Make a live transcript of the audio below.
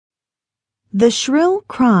The shrill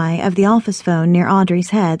cry of the office phone near Audrey's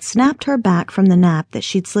head snapped her back from the nap that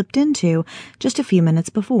she'd slipped into just a few minutes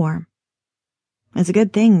before. It's a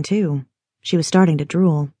good thing, too. She was starting to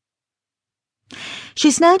drool.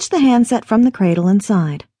 She snatched the handset from the cradle and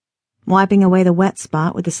sighed, wiping away the wet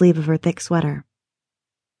spot with the sleeve of her thick sweater.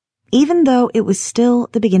 Even though it was still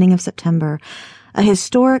the beginning of September, a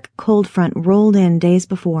historic cold front rolled in days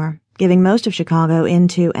before, giving most of Chicago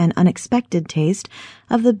into an unexpected taste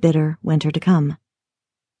of the bitter winter to come.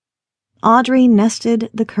 Audrey nested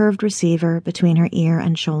the curved receiver between her ear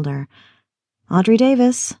and shoulder. Audrey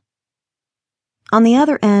Davis. On the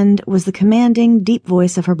other end was the commanding, deep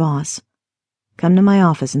voice of her boss. Come to my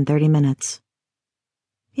office in 30 minutes.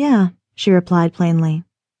 Yeah, she replied plainly.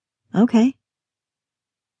 Okay.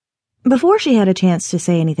 Before she had a chance to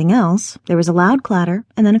say anything else, there was a loud clatter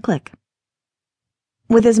and then a click.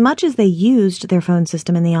 With as much as they used their phone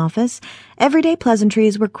system in the office, everyday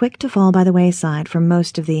pleasantries were quick to fall by the wayside for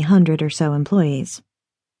most of the 100 or so employees.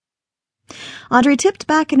 Audrey tipped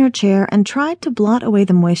back in her chair and tried to blot away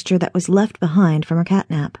the moisture that was left behind from her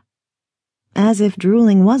catnap. As if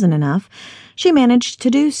drooling wasn't enough, she managed to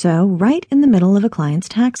do so right in the middle of a client's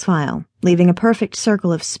tax file, leaving a perfect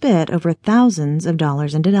circle of spit over thousands of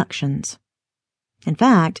dollars in deductions. In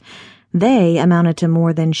fact, they amounted to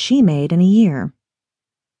more than she made in a year.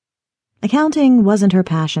 Accounting wasn't her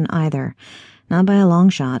passion either, not by a long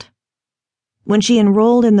shot. When she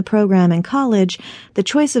enrolled in the program in college, the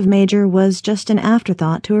choice of major was just an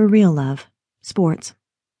afterthought to her real love, sports.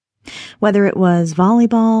 Whether it was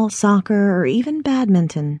volleyball, soccer, or even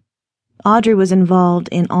badminton, Audrey was involved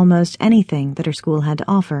in almost anything that her school had to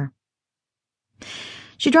offer.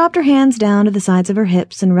 She dropped her hands down to the sides of her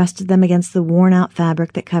hips and rested them against the worn-out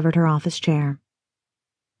fabric that covered her office chair.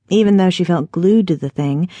 Even though she felt glued to the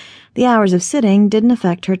thing, the hours of sitting didn't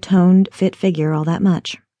affect her toned, fit figure all that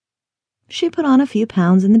much. She put on a few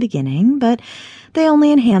pounds in the beginning, but they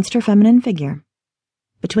only enhanced her feminine figure.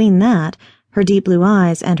 Between that, her deep blue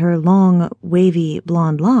eyes, and her long, wavy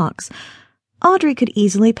blonde locks, Audrey could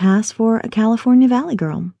easily pass for a California Valley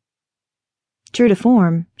girl. True to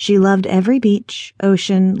form, she loved every beach,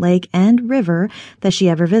 ocean, lake, and river that she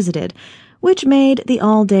ever visited, which made the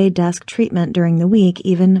all-day desk treatment during the week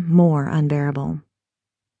even more unbearable.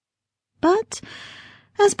 But,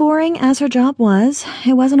 as boring as her job was,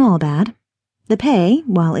 it wasn't all bad. The pay,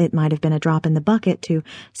 while it might have been a drop in the bucket to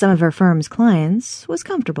some of her firm's clients, was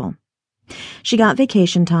comfortable. She got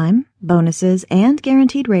vacation time, bonuses, and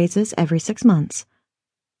guaranteed raises every 6 months.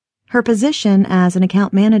 Her position as an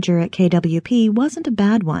account manager at KWP wasn't a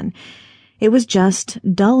bad one. It was just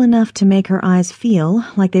dull enough to make her eyes feel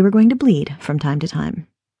like they were going to bleed from time to time.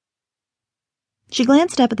 She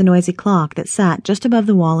glanced up at the noisy clock that sat just above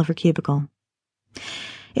the wall of her cubicle.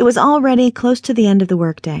 It was already close to the end of the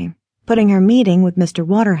workday, putting her meeting with Mr.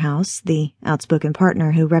 Waterhouse, the outspoken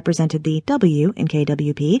partner who represented the W in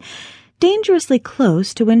KWP, dangerously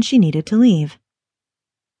close to when she needed to leave.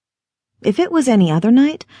 If it was any other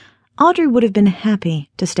night, Audrey would have been happy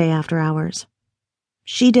to stay after hours.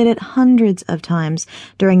 She did it hundreds of times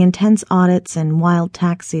during intense audits and wild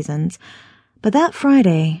tax seasons, but that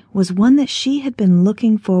Friday was one that she had been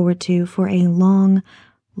looking forward to for a long,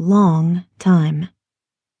 long time.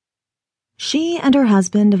 She and her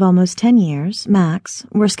husband of almost 10 years, Max,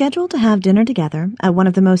 were scheduled to have dinner together at one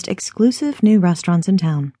of the most exclusive new restaurants in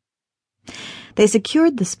town. They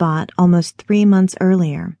secured the spot almost 3 months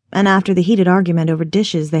earlier, and after the heated argument over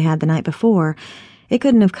dishes they had the night before, it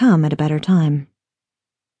couldn't have come at a better time.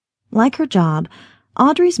 Like her job,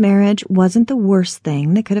 Audrey's marriage wasn't the worst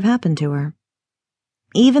thing that could have happened to her.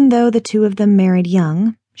 Even though the two of them married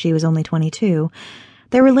young, she was only 22,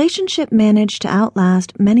 their relationship managed to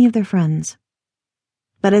outlast many of their friends.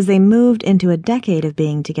 But as they moved into a decade of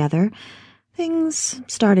being together, things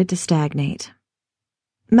started to stagnate.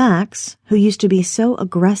 Max, who used to be so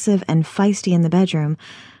aggressive and feisty in the bedroom,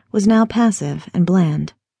 was now passive and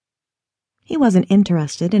bland. He wasn't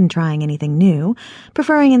interested in trying anything new,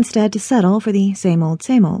 preferring instead to settle for the same old,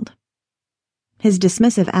 same old. His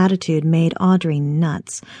dismissive attitude made Audrey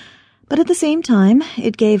nuts, but at the same time,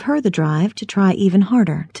 it gave her the drive to try even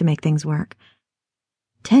harder to make things work.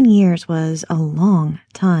 10 years was a long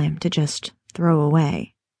time to just throw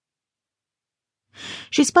away.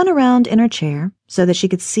 She spun around in her chair so that she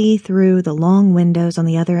could see through the long windows on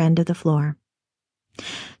the other end of the floor.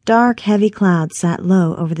 Dark, heavy clouds sat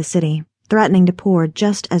low over the city, threatening to pour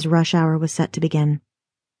just as rush hour was set to begin.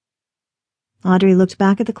 Audrey looked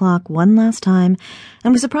back at the clock one last time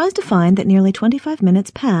and was surprised to find that nearly 25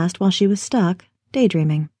 minutes passed while she was stuck,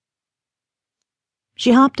 daydreaming.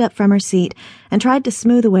 She hopped up from her seat and tried to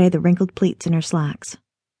smooth away the wrinkled pleats in her slacks.